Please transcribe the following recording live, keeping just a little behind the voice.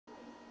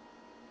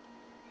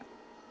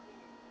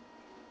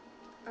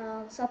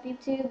What's up,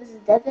 YouTube? This is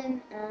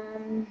Devin,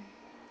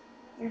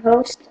 your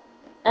host.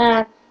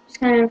 Just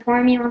kind of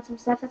inform you on some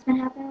stuff that's been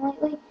happening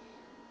lately.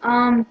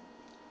 Turned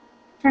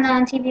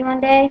on TV one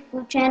day,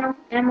 Food Channel,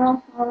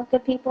 Emerald, all the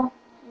good people.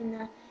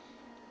 And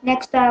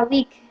next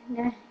week,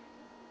 you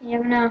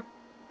never know.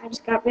 I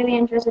just got really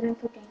interested in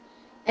cooking.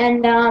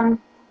 And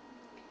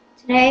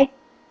today,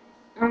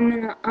 I'm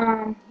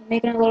gonna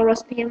making a little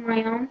recipe of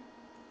my own.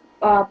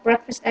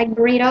 Breakfast egg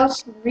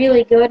burritos,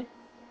 really good.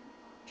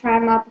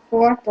 Tried them out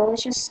before,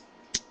 delicious.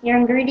 Your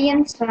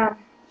ingredients, gonna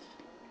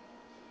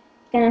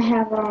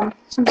have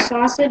some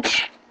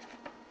sausage.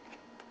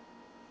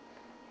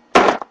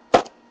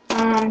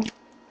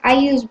 I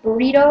use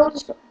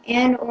burritos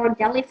and or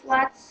deli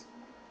flats.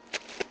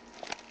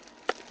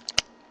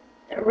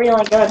 They're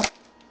really good.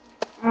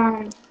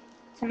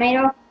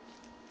 Tomato,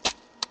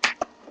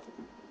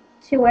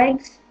 2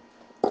 eggs,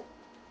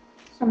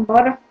 some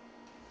butter,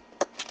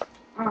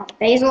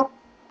 basil,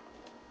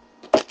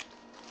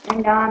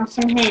 and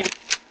some ham.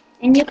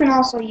 And you can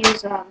also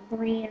use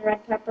green and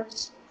red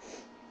peppers,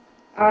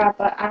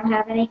 but I don't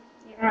have any.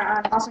 You're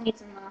gonna also need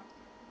some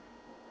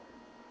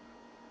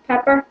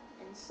pepper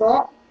and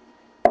salt.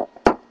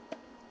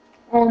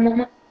 One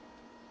moment.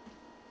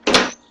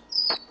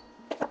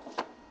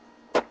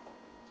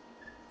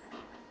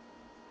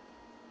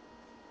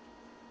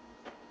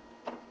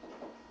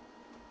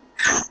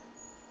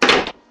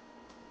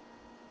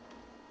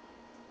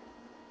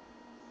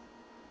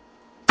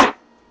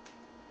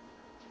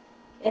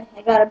 Okay,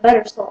 I got a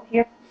butter salt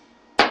here.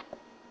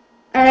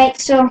 Alright,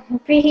 so I'm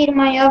preheating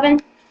my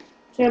oven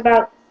to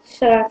about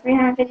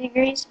 350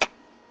 degrees.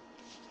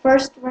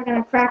 First, we're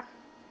going to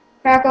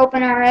crack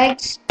open our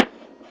eggs.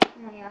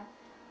 Let me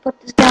put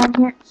this down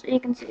here so you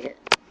can see it.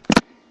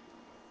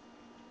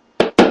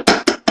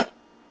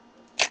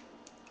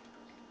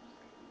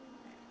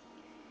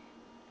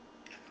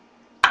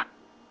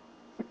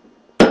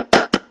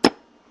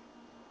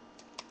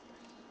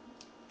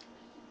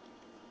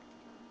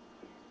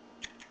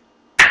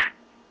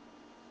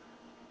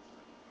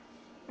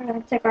 We're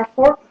going to take our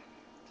fork.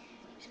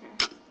 Just going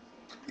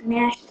to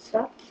mash this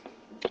up.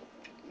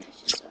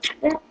 Mash this up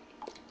there.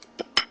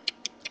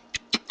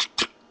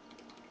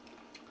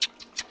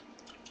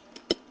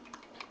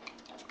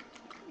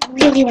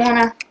 Really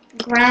want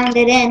to ground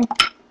it in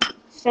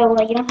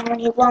so you don't have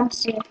any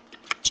lumps or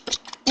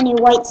any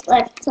whites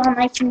left. It's all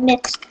nice and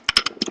mixed.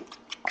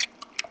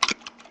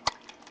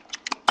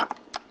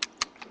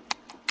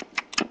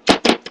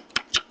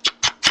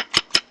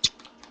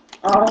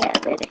 Oh yeah,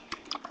 baby.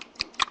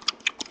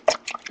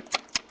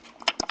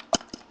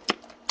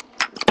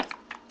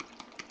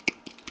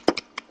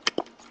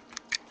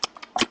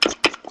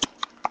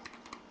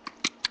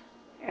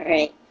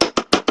 Alright.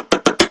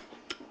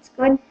 That's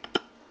good.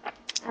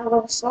 Add a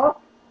little salt.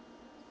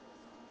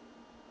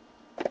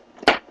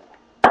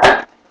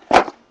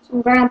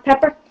 Some ground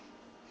pepper.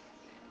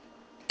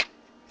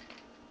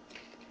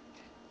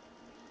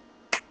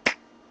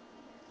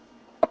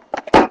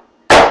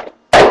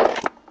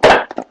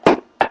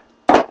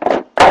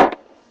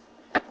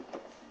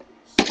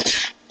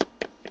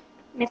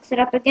 Mix it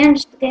up again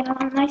just to get it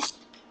all nice.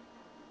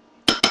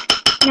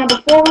 Now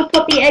before we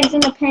put the eggs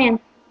in the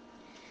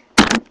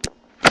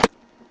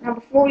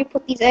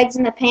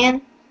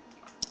pan,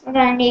 we're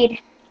going to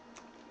need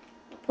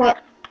to put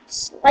a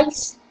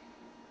slice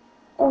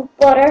of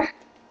butter,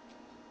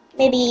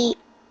 maybe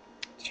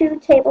 2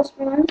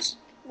 tablespoons,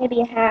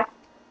 maybe a half.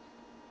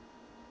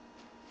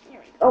 There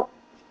we go.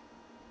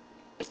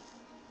 Just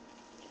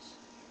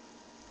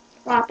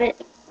plop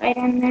it right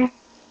in there.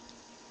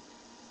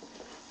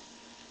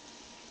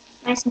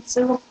 Nice and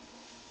civil.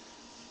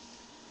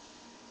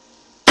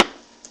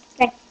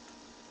 Okay.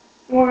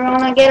 We're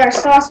going to get our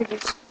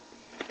sausages.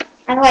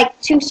 I like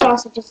 2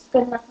 sausages. It's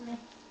good enough for me.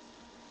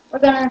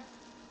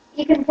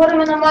 You can put them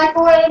in the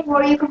microwave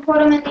or you can put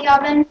them in the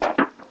oven.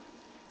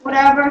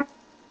 Whatever.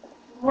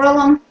 Grill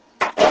them.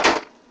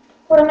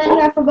 Put them in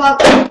here for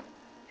about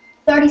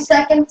 30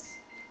 seconds.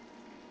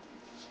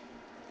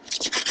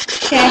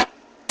 Okay.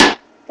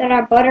 Got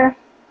our butter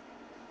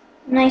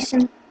nice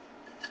and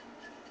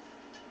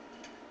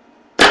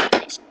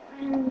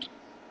round.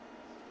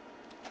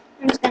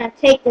 I'm just going to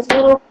take this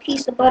little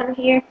piece of butter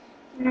here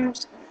and I'm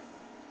just going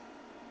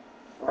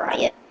to fry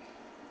it.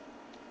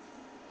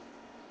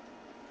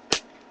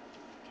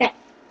 Okay.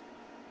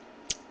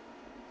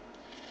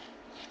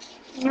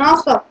 And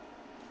also,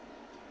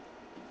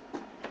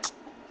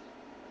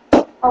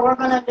 what we're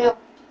going to do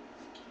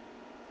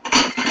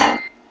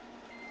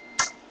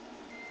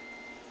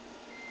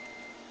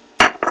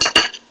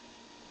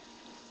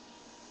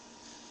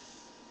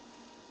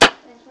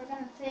is we're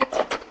going to take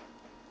our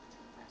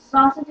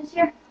sausages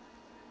here.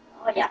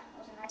 Oh yeah,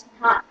 those are nice and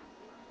hot.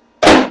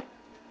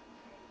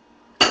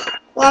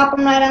 Plop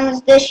them right on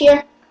this dish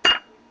here.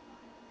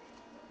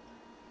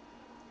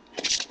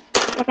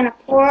 We're going to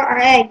pour our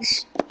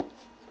eggs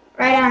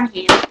right on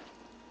here.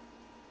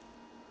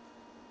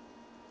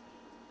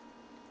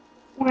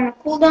 We're going to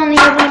cool down the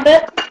oven a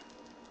bit.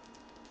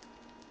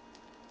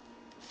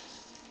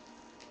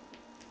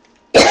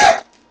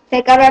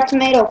 Take out our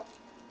tomato.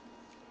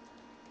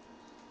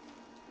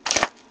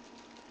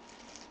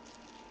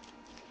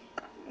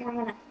 And I'm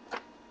gonna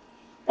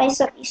dice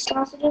up these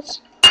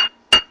sausages.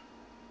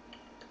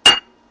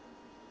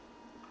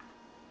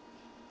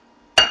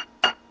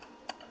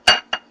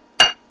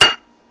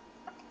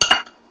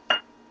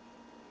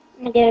 I'm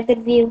gonna get a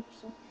good view.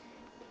 So.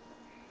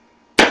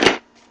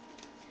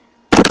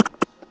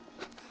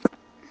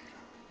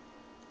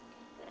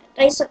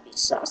 Dice up these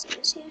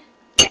sausages here.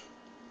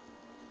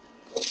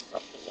 Close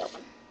up the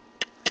oven.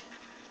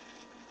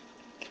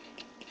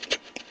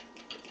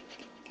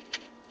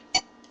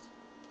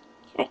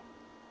 Okay.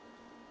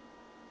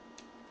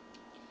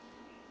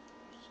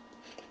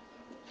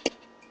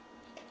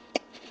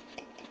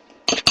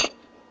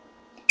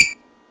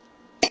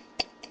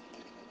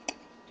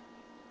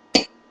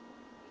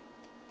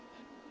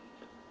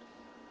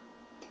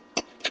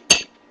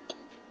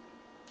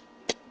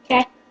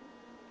 Okay.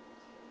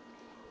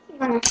 I'm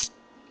gonna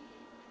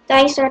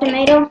dice our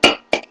tomato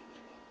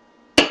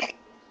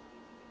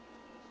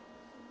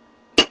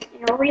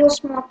in real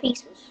small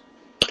pieces.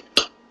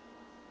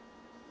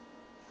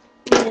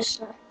 Let me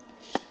just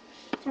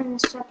turn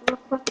this up real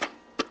quick.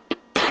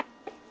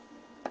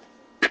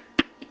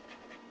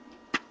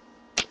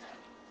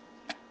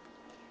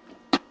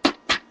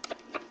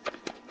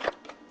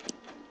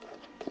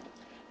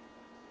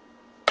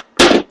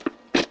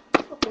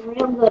 Looking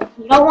real good.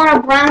 You don't want to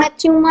brown it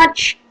too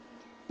much,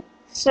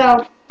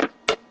 so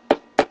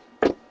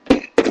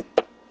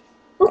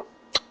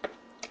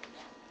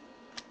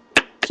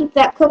keep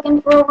that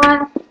cooking for a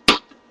while. I'm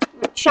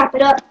gonna chop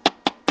it up.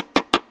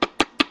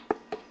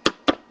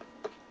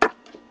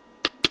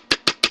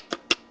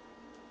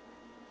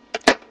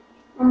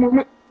 One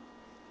moment.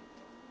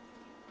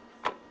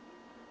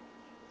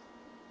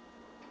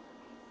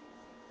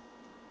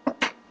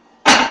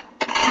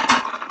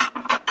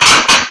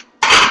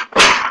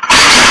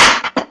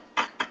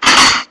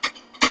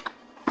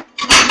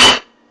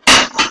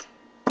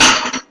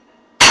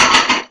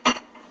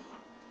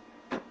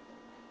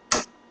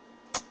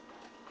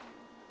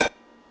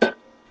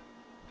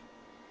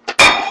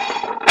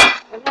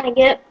 I'm gonna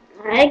get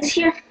our eggs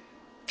here.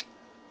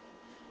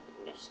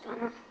 I'm just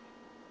gonna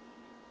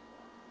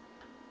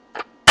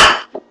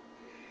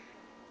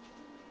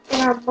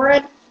get our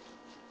bread.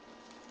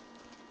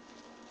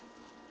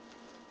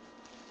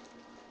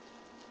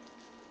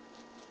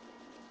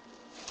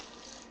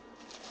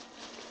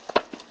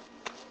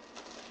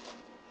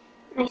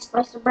 Nice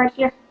slice of bread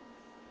here.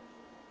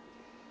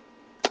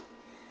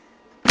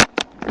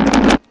 We're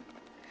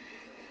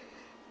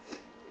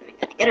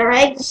gonna get our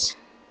eggs.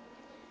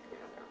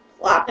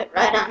 Plop it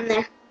right on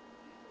there.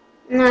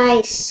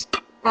 Nice.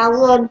 How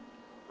good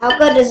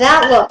does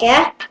that look,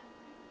 eh?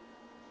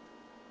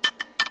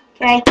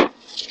 Okay.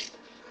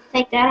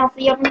 Take that off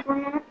the oven for a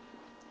minute.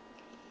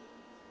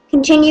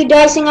 Continue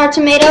dicing our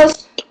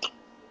tomatoes.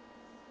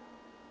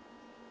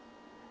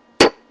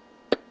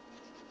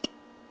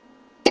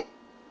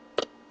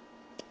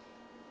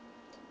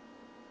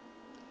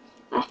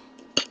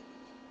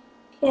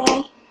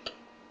 Okay.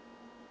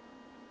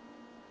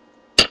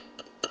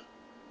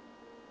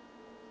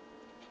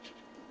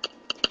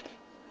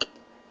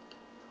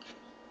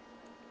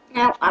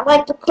 Now, I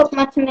like to cook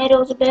my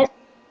tomatoes a bit.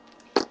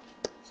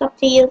 It's up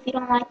to you if you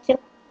don't like to.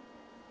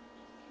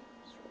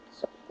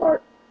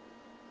 Support.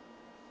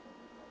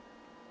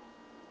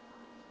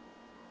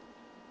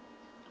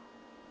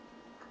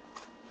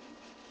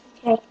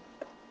 Okay.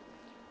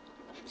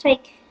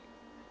 Take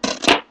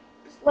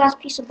this last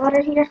piece of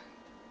butter here.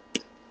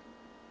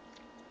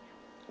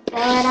 Put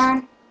that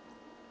on.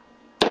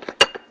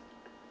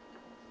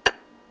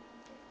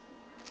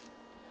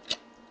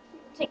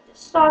 Take the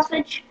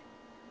sausage.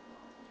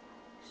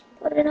 Just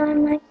put it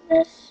on like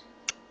this.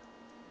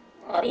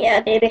 Oh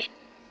yeah, baby.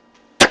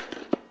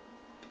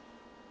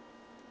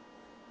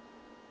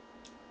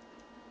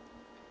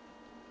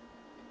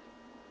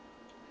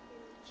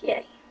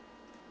 Okay.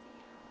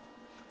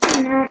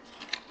 Now,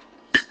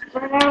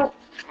 spread out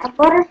our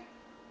butter.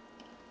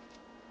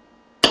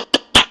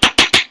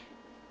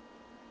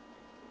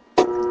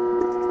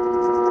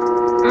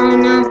 Oh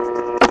no.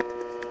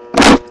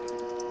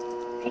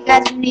 Are you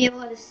guys gonna be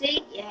able to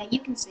see? Yeah, you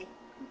can see.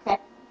 Okay.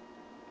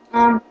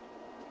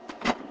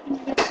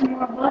 Get some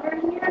more butter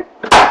in here.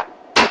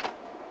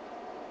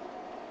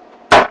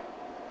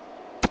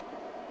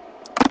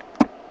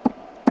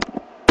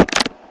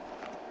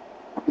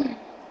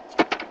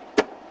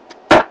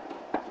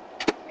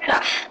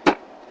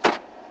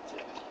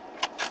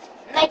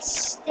 Nice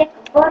stick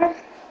of butter.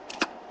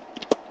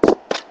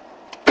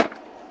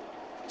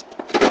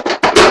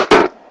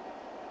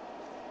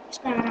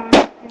 Just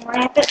gonna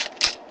wrap it.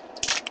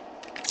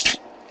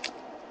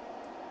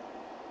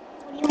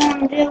 What you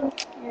want to do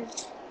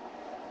is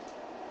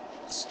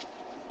just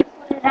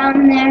put it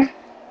on there.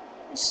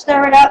 Just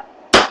stir it up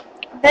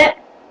a bit.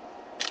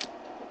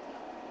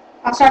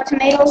 Toss our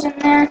tomatoes in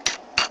there.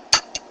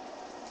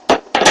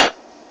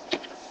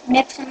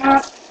 Mix them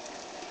up.